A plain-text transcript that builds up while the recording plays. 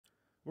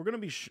We're going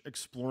to be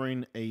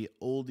exploring a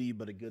oldie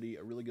but a goodie,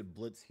 a really good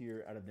blitz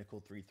here out of nickel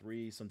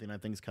 3-3, something I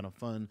think is kind of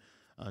fun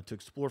to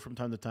explore from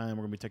time to time.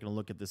 We're going to be taking a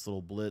look at this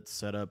little blitz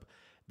setup.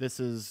 This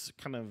is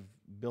kind of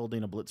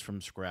building a blitz from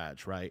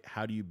scratch, right?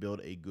 How do you build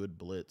a good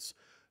blitz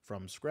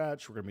from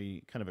scratch? We're going to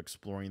be kind of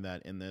exploring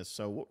that in this.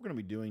 So what we're going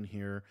to be doing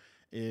here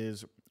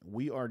is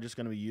we are just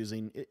going to be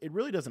using, it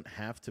really doesn't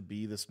have to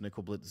be this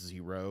nickel blitz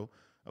 0,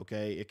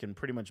 okay? It can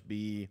pretty much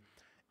be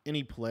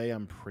any play,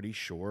 I'm pretty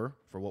sure,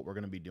 for what we're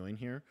going to be doing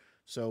here.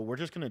 So we're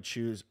just going to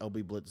choose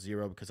LB Blitz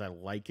 0 because I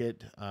like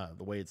it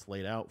the way it's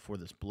laid out for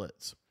this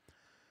blitz.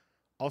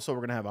 Also, we're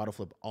going to have auto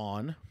flip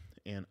on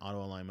and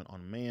auto alignment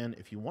on man.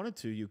 If you wanted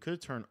to, you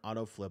could turn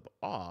auto flip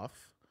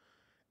off,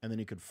 and then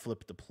you could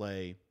flip the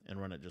play and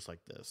run it just like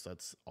this.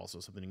 That's also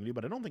something you can do,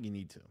 but I don't think you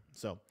need to.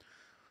 So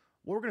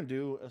what we're going to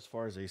do as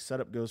far as a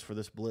setup goes for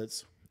this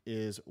blitz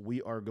is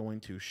we are going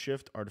to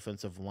shift our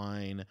defensive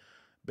line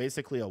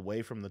basically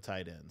away from the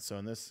tight end. So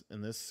in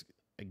this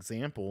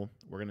example,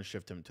 we're going to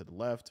shift him to the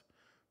left.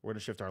 We're going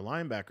to shift our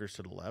linebackers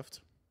to the left.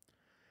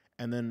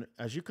 And then,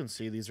 as you can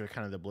see, these are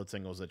kind of the blitz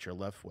angles that you're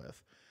left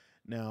with.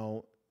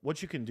 Now,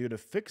 what you can do to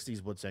fix these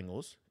blitz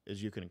angles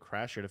is you can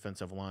crash your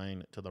defensive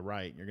line to the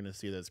right. You're going to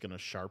see that it's going to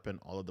sharpen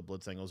all of the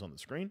blitz angles on the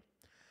screen.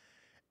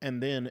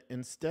 And then,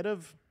 instead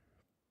of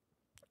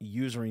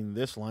using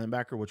this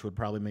linebacker, which would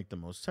probably make the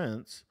most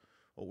sense,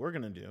 what we're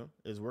going to do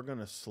is we're going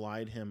to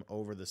slide him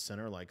over the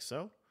center like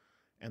so,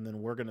 and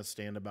then we're going to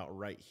stand about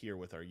right here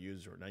with our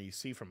user. Now, you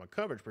see from a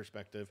coverage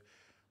perspective,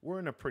 we're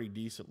in a pretty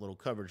decent little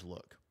coverage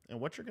look. And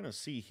what you're going to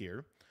see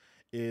here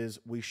is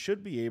we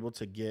should be able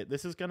to get,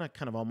 this is going to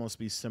kind of almost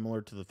be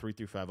similar to the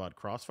 3-5 odd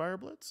crossfire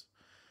blitz.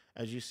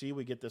 As you see,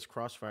 we get this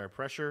crossfire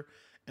pressure,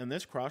 and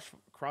this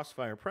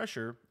crossfire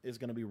pressure is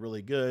going to be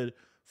really good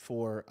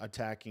for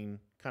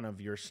attacking kind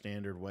of your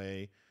standard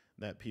way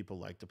that people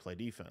like to play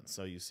defense.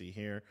 So you see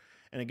here,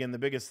 and again, the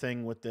biggest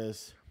thing with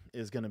this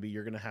is going to be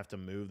you're going to have to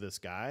move this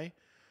guy.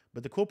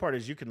 But the cool part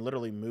is you can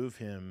literally move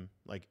him,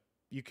 like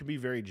you can be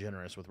very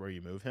generous with where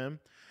you move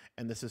him,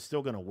 and this is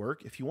still going to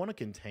work. If you want to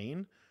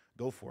contain,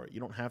 go for it. You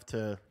don't have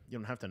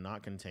to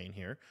not contain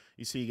here.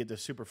 You see you get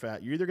this super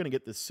fast. You're either going to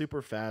get this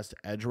super fast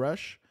edge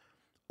rush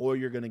or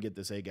you're going to get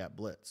this A-gap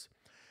blitz.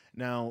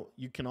 Now,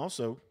 you can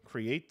also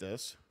create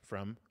this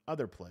from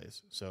other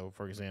plays. So,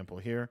 for example,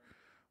 here,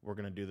 we're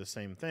going to do the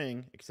same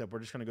thing, except we're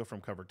just going to go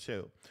from cover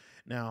 2.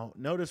 Now,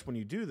 notice when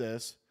you do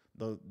this,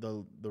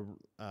 the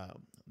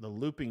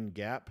looping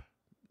gap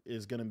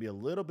is going to be a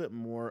little bit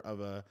more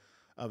of a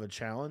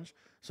challenge.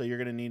 So you're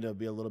going to need to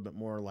be a little bit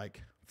more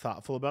like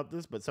thoughtful about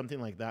this, but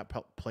something like that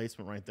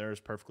placement right there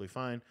is perfectly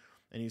fine.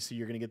 And you see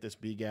you're going to get this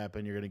B gap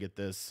and you're going to get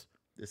this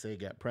A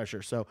gap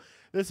pressure. So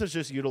this is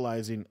just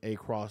utilizing a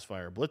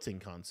crossfire blitzing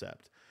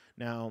concept.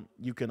 Now,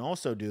 you can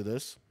also do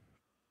this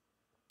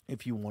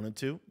if you wanted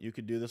to. You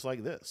could do this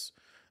like this.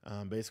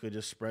 Basically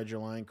just spread your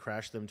line,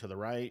 crash them to the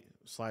right,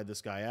 slide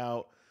this guy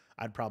out.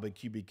 I'd probably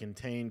QB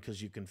contain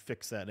because you can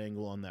fix that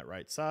angle on that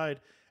right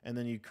side. And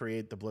then you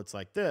create the blitz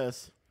like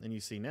this. And you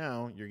see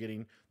now you're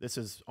getting, this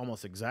is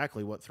almost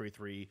exactly what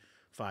 3-3-5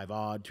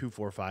 odd,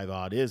 2-4-5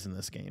 odd is in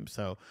this game.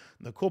 So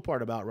the cool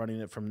part about running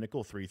it from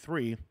nickel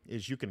 3-3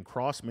 is you can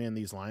cross man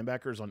these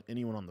linebackers on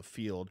anyone on the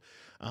field.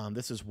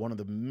 This is one of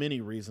the many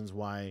reasons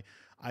why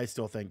I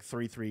still think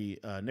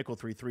nickel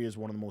 3-3 is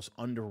one of the most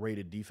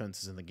underrated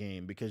defenses in the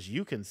game, because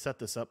you can set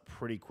this up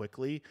pretty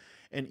quickly.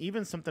 And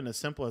even something as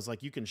simple as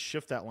like you can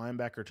shift that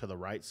linebacker to the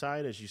right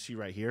side, as you see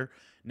right here.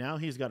 Now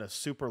he's got a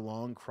super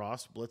long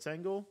cross blitz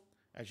angle.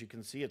 As you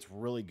can see, it's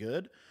really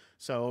good.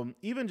 So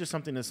even just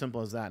something as simple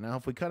as that. Now,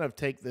 if we kind of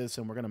take this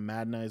and we're going to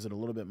Maddenize it a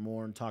little bit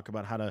more and talk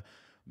about how to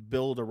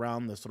build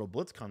around this little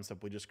blitz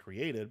concept we just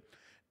created,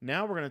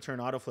 now we're going to turn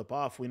auto flip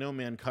off. We know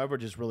man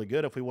coverage is really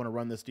good if we want to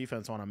run this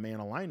defense on a man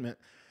alignment,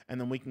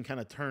 and then we can kind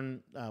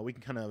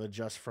of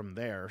adjust from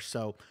there.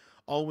 So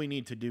all we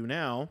need to do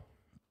now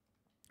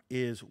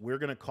is we're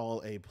going to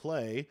call a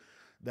play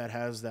that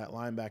has that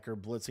linebacker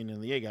blitzing in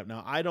the A-gap.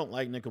 Now, I don't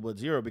like nickel blitz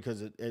 0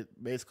 because it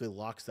basically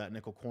locks that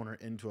nickel corner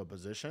into a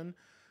position.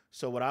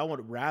 So what I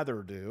would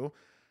rather do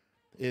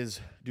is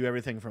do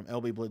everything from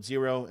LB blitz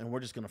 0, and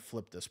we're just going to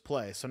flip this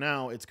play. So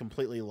now it's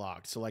completely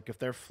locked. So like if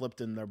they're flipped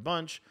in their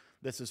bunch,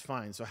 this is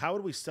fine. So how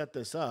would we set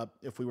this up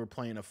if we were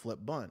playing a flip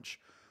bunch?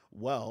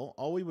 Well,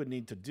 all we would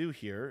need to do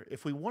here,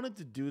 if we wanted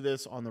to do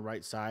this on the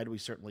right side, we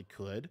certainly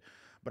could.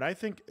 But I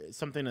think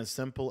something as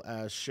simple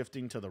as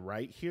shifting to the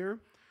right here,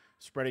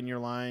 spreading your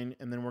line,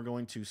 and then we're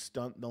going to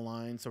stunt the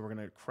line, so we're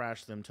going to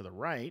crash them to the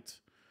right,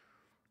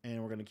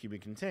 and we're going to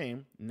QB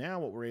contain. Now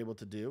what we're able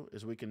to do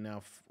is we can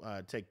now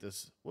take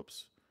this,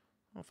 whoops,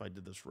 I don't know if I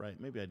did this right,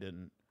 maybe I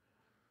didn't,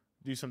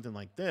 do something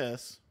like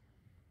this,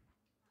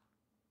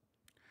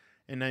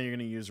 and now you're going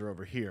to use her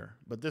over here.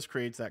 But this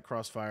creates that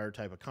crossfire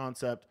type of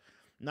concept.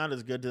 Not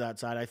as good to that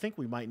side. I think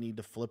we might need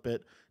to flip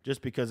it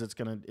just because it's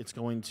going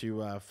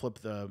to flip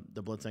the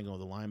blitz angle of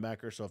the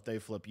linebacker. So if they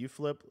flip, you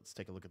flip. Let's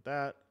take a look at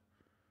that.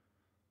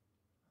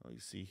 You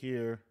see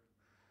here,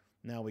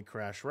 now we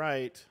crash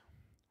right,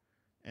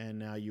 and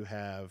now you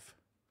have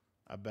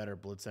a better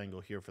blitz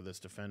angle here for this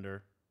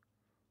defender.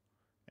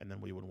 And then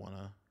we would want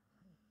to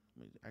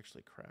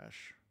actually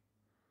crash.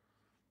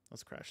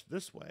 Let's crash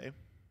this way.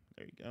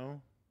 There you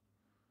go.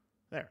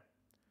 There.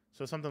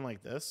 So something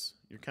like this,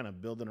 you're kind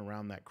of building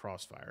around that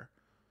crossfire.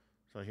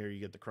 So here you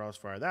get the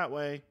crossfire that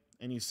way,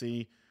 and you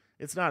see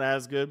it's not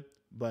as good,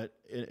 but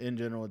in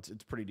general,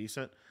 it's pretty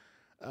decent.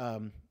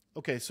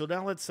 Okay, so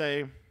now let's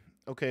say,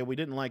 okay, we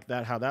didn't like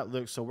that, how that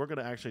looks, so we're going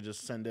to actually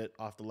just send it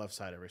off the left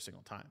side every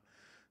single time.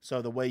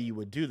 So the way you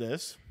would do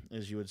this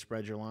is you would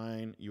spread your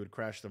line, you would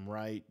crash them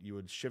right, you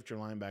would shift your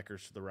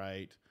linebackers to the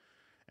right,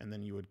 and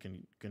then you would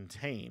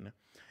contain.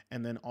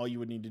 And then all you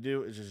would need to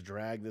do is just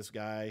drag this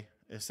guy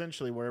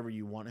essentially wherever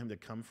you want him to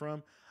come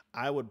from.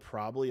 I would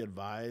probably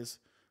advise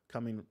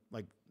coming,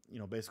 like, you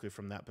know, basically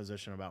from that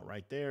position about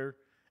right there.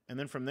 And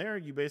then from there,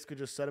 you basically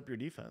just set up your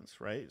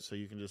defense, right? So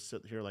you can just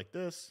sit here like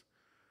this,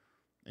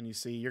 and you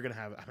see you're going to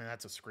have, I mean,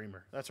 that's a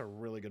screamer. That's a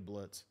really good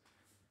blitz.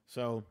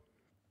 So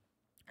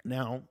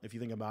now, if you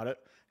think about it,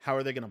 how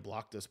are they going to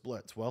block this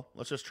blitz? Well,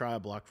 let's just try a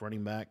blocked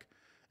running back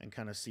and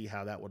kind of see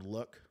how that would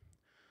look.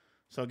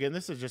 So again,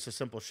 this is just a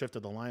simple shift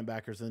of the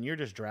linebackers, and then you're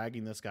just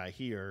dragging this guy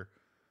here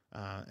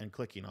and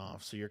clicking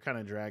off. So you're kind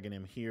of dragging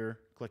him here,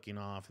 clicking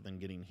off, and then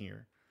getting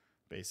here,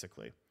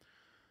 basically.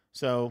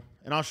 So,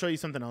 and I'll show you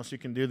something else you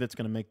can do that's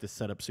going to make this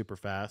setup super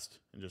fast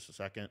in just a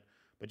second.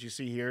 But you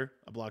see here,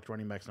 a blocked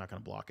running back's not going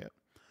to block it.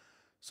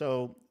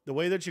 So the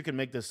way that you can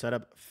make this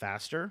setup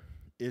faster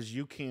is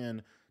you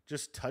can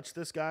just touch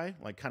this guy,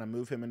 like kind of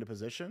move him into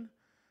position,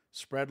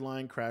 spread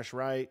line, crash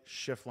right,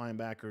 shift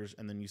linebackers,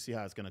 and then you see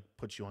how it's going to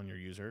put you on your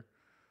user.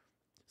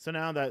 So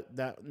now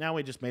now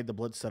we just made the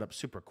blitz setup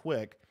super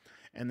quick,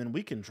 and then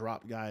we can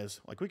drop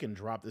guys, like we can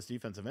drop this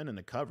defensive end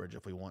into coverage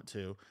if we want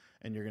to,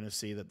 and you're going to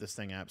see that this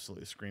thing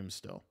absolutely screams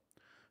still.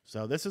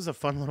 So this is a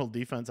fun little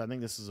defense. I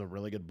think this is a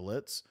really good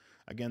blitz.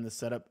 Again, the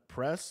setup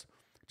press,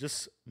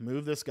 just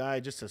move this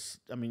guy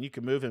I mean, you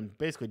can move him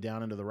basically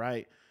down into the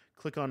right,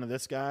 click onto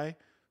this guy,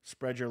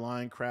 spread your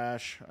line,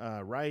 crash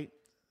right,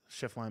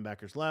 shift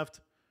linebackers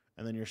left,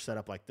 and then you're set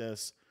up like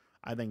this.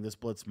 I think this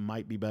blitz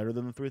might be better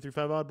than the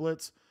 3-3-5 odd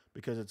blitz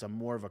because it's a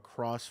more of a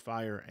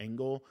crossfire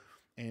angle,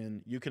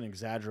 and you can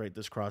exaggerate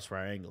this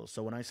crossfire angle.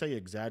 So when I say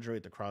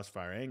exaggerate the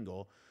crossfire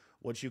angle,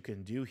 what you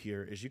can do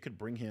here is you could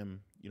bring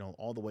him, you know,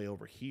 all the way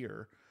over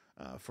here,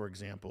 for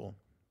example,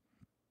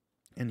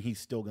 and he's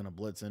still going to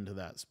blitz into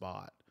that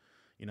spot.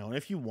 You know, and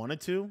if you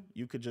wanted to,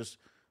 you could just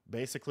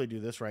basically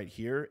do this right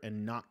here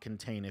and not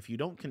contain. If you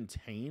don't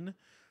contain,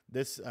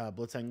 this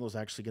blitz angle is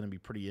actually going to be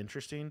pretty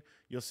interesting.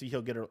 You'll see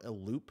he'll get a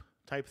loop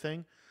type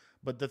thing.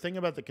 But the thing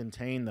about the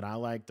contain that I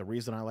like, the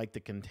reason I like the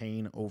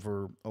contain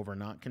over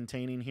not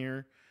containing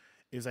here,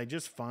 is I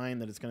just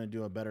find that it's going to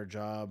do a better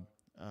job.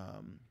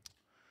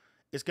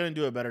 It's going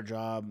to do a better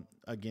job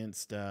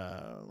against,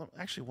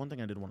 actually, one thing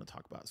I did want to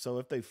talk about. So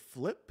if they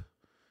flip,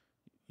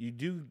 you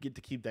do get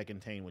to keep that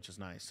contain, which is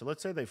nice. So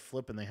let's say they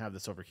flip and they have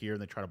this over here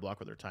and they try to block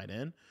with their tight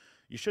end.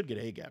 You should get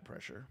A-gap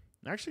pressure.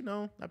 Actually,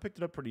 no, I picked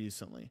it up pretty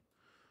decently.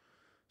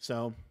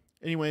 So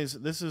anyways,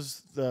 this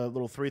is the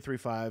little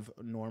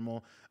 3-3-5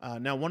 normal.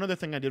 Now, one other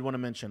thing I did want to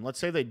mention. Let's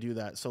say they do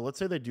that. So let's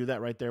say they do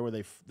that right there where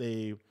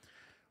they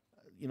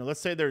you know,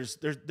 let's say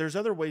there's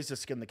other ways to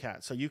skin the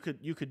cat. So you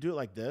could do it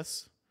like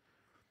this.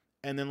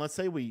 And then let's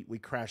say we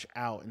crash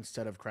out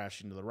instead of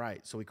crashing to the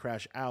right. So we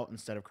crash out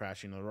instead of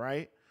crashing to the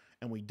right,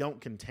 and we don't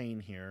contain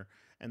here.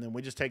 And then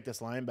we just take this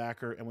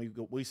linebacker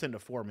and we send a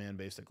 4-man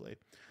basically.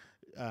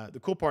 The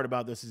cool part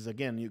about this is,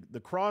 again, the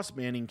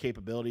cross-manning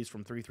capabilities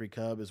from 3-3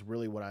 Cub is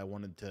really what I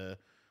wanted to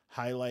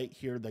highlight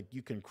here. Like,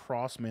 you can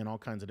cross-man all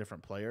kinds of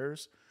different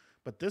players.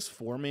 But this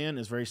 4-man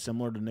is very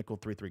similar to Nickel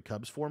 3-3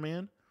 Cub's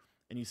 4-man,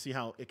 and you see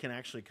how it can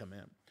actually come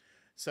in.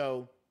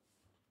 So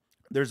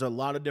there's a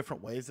lot of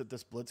different ways that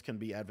this blitz can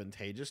be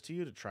advantageous to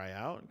you to try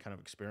out and kind of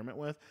experiment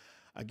with.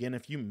 Again,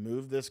 if you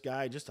move this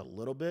guy just a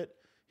little bit,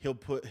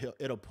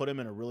 it'll put him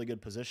in a really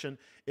good position.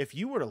 If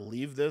you were to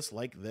leave this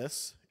like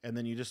this, and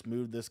then you just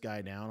move this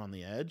guy down on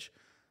the edge,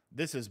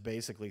 this is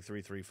basically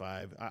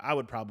 3-3-5. I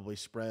would probably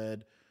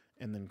spread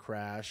and then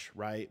crash,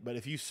 right? But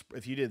if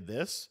you did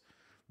this,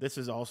 this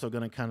is also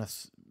going to kind of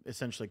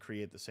essentially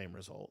create the same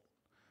result.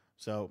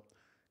 So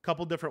a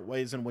couple different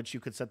ways in which you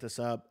could set this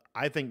up.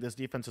 I think this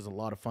defense is a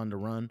lot of fun to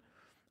run.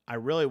 I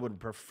really would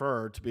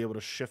prefer to be able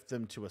to shift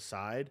them to a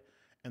side.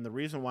 And the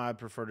reason why I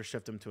prefer to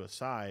shift them to a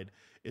side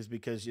is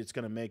because it's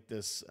going to make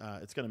this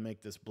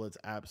blitz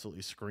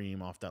absolutely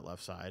scream off that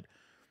left side.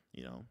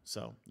 You know,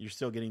 so you're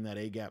still getting that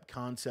A-gap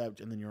concept,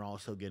 and then you're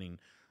also getting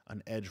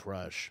an edge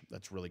rush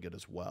that's really good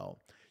as well.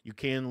 You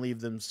can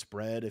leave them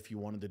spread if you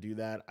wanted to do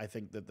that. I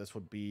think that this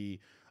would be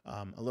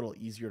a little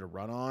easier to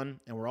run on,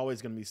 and we're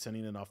always going to be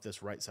sending it off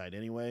this right side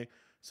anyway.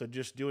 So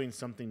just doing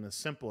something as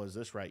simple as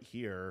this right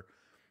here,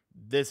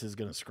 this is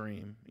going to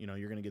scream. You know,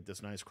 you're going to get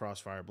this nice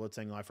crossfire blitz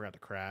angle. I forgot to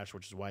crash,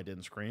 which is why it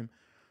didn't scream.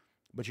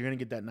 But you're going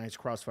to get that nice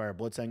crossfire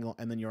blitz angle,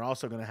 and then you're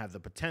also going to have the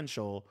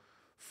potential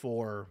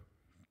for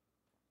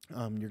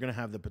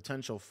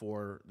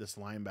this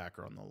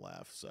linebacker on the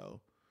left.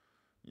 So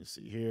you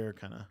see here,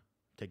 kind of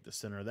take the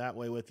center that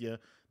way with you.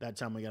 That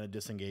time we got to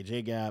disengage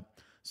A-gap.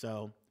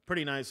 So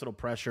pretty nice little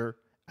pressure.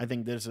 I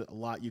think there's a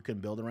lot you can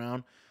build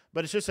around,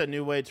 but it's just a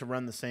new way to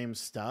run the same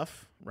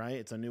stuff, right?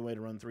 It's a new way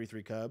to run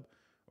 3-3 cub,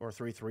 or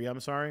 3-3, I'm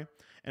sorry.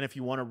 And if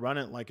you want to run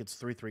it like it's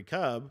 3-3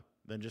 cub,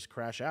 then just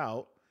crash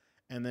out.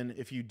 And then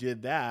if you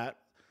did that,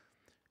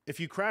 if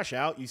you crash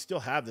out, you still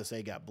have this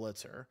A-gap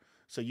blitzer.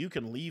 So you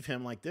can leave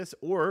him like this,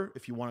 or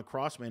if you want to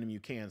crossman him, you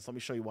can. So let me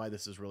show you why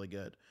this is really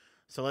good.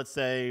 So let's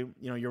say,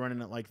 you're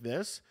running it like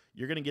this.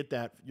 You're going to get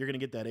that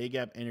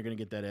A-gap, and you're going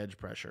to get that edge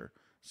pressure.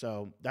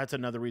 So that's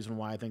another reason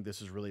why I think this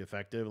is really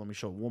effective. Let me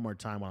show it one more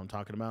time what I'm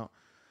talking about.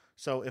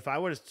 So if I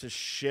was to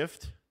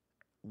shift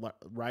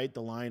right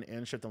the line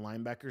and shift the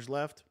linebackers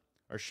left,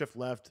 or shift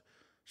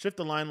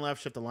the line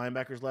left, shift the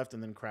linebackers left,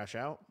 and then crash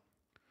out,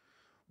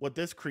 what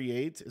this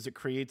creates is it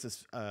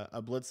creates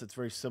a blitz that's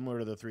very similar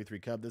to the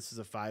 3-3 cub. This is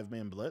a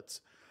 5-man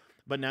blitz,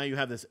 but now you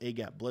have this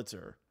A-gap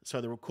blitzer.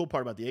 So the cool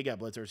part about the A-gap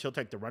blitzer is he'll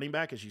take the running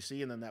back, as you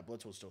see, and then that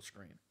blitz will still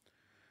screen.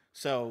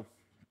 So,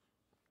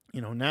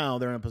 now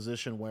they're in a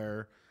position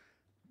where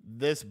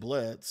this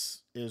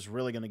blitz is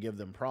really going to give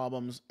them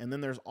problems. And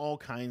then there's all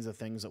kinds of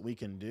things that we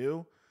can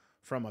do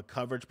from a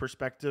coverage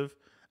perspective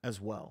as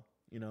well,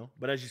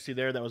 But as you see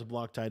there, that was a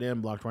blocked tight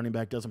end, blocked running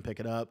back, doesn't pick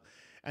it up.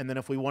 And then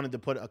if we wanted to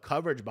put a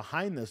coverage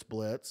behind this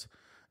blitz,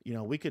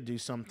 we could do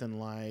something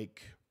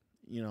like,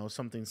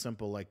 something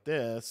simple like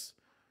this.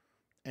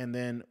 And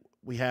then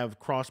we have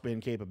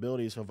crossband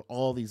capabilities of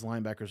all these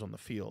linebackers on the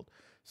field.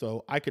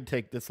 So I could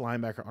take this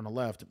linebacker on the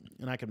left,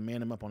 and I can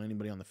man him up on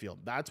anybody on the field.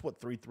 That's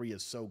what 3-3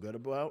 is so good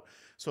about.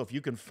 So if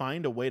you can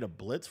find a way to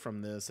blitz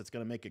from this, it's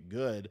going to make it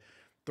good.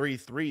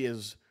 3-3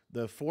 is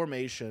the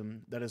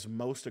formation that is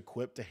most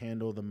equipped to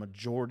handle the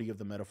majority of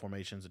the meta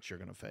formations that you're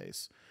going to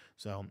face.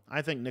 So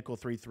I think nickel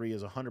 3-3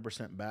 is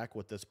 100% back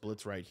with this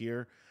blitz right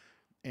here.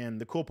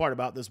 And the cool part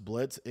about this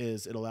blitz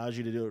is it allows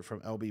you to do it from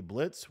LB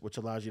blitz, which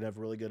allows you to have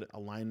really good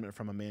alignment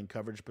from a man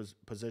coverage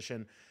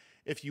position.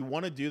 If you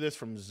want to do this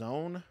from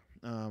zone,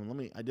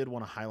 I did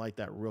want to highlight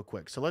that real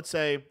quick. So let's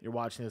say you're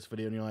watching this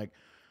video and you're like,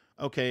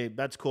 okay,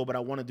 that's cool, but I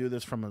want to do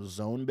this from a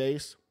zone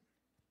base.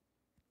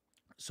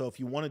 So if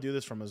you want to do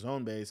this from a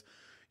zone base,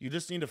 you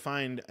just need to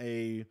find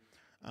a,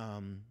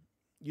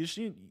 you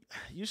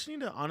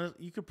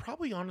could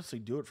probably honestly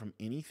do it from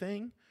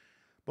anything,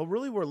 but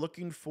really we're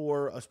looking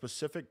for a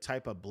specific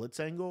type of blitz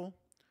angle.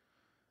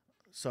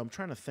 So I'm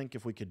trying to think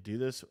if we could do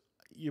this.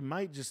 You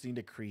might just need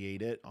to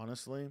create it,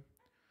 honestly,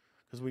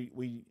 because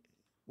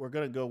we're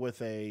going to go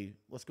with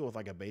let's go with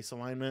like a base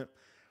alignment.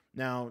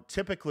 Now,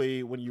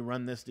 typically when you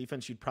run this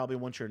defense, you'd probably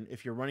want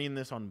if you're running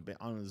this on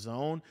a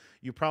zone,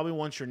 you probably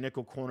want your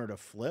nickel corner to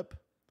flip,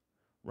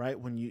 right?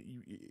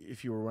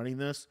 If you were running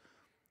this.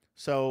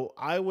 So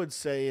I would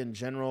say in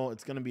general,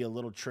 it's going to be a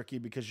little tricky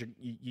because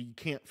you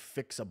can't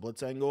fix a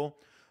blitz angle,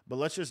 but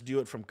let's just do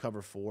it from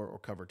cover 4 or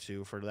cover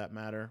 2 for that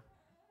matter.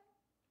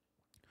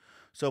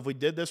 So if we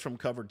did this from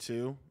cover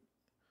 2,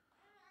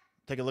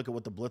 take a look at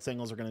what the blitz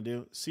angles are going to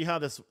do. See how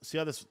this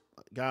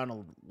guy on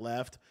the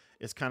left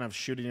is kind of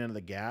shooting into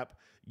the gap.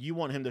 You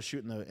want him to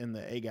shoot in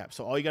the A gap.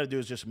 So all you got to do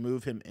is just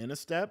move him in a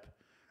step,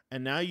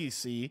 and now you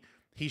see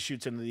he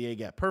shoots into the A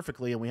gap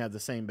perfectly, and we have the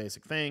same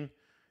basic thing.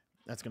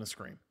 That's going to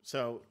scream.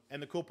 So,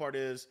 and the cool part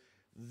is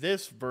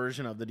this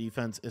version of the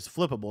defense is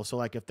flippable. So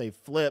like if they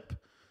flip,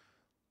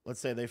 let's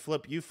say they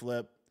flip, you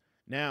flip,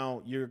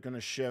 now you're going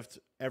to shift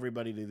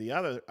everybody to the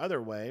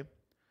other way.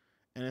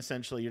 And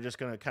essentially you're just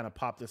going to kind of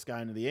pop this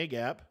guy into the A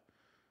gap,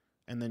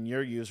 and then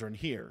your user in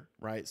here,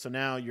 right? So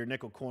now your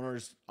nickel corner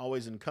is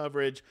always in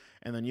coverage,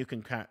 and then you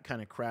can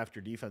kind of craft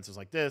your defenses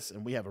like this,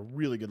 and we have a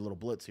really good little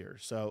blitz here.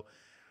 So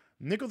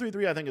nickel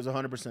 3-3, I think, is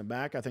 100%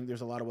 back. I think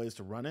there's a lot of ways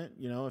to run it.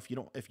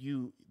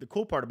 The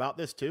cool part about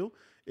this too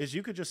is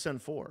you could just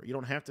send 4. You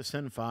don't have to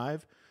send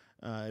 5.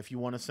 If you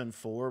want to send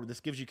 4, this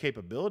gives you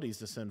capabilities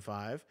to send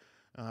 5.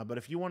 But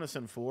if you want to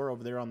send 4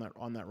 over there on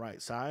that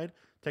right side,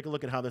 take a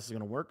look at how this is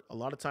going to work. A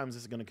lot of times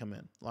this is going to come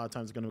in. A lot of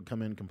times it's going to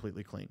come in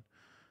completely clean.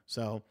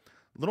 So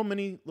little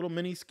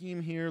mini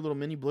scheme here, little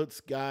mini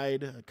blitz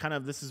guide. Kind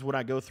of this is what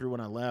I go through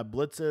when I lab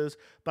blitzes.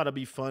 Thought it'd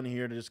be fun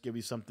here to just give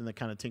you something to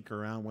kind of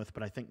tinker around with.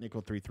 But I think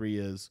nickel 3-3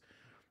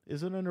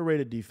 is an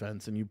underrated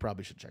defense, and you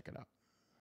probably should check it out.